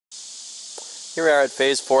Here we are at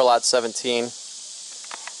phase 4, lot 17.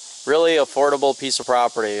 Really affordable piece of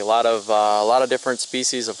property. A lot of different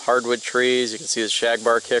species of hardwood trees. You can see the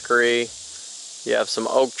shagbark hickory. You have some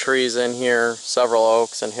oak trees in here, several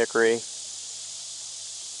oaks and hickory.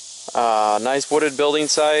 Nice wooded building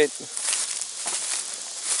site.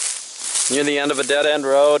 Near the end of a dead-end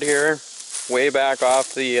road here, way back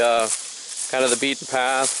off the kind of the beaten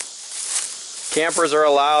path. Campers are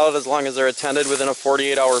allowed as long as they're attended within a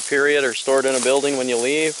 48-hour period or stored in a building when you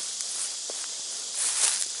leave.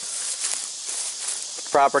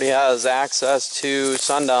 Property has access to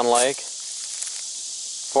Sundown Lake,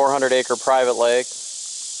 400-acre private lake.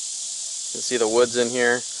 You can see the woods in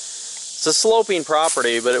here. It's a sloping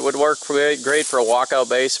property, but it would work great for a walkout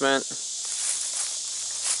basement.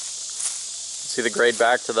 See the grade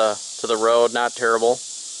back to the road, not terrible.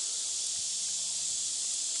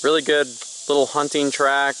 Really good little hunting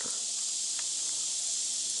track.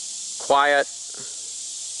 Quiet,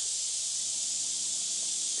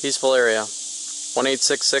 peaceful area.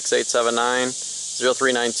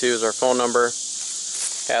 1-866-879-0392 is our phone number.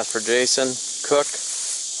 Ask for Jason Cook.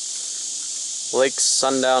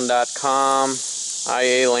 LakeSundown.com,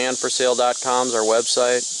 IALandForSale.com is our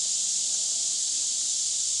website.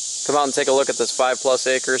 Come out and take a look at this 5+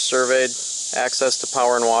 acres surveyed, access to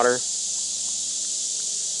power and water.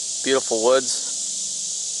 Beautiful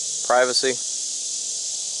woods, privacy.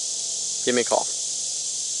 Give me a call.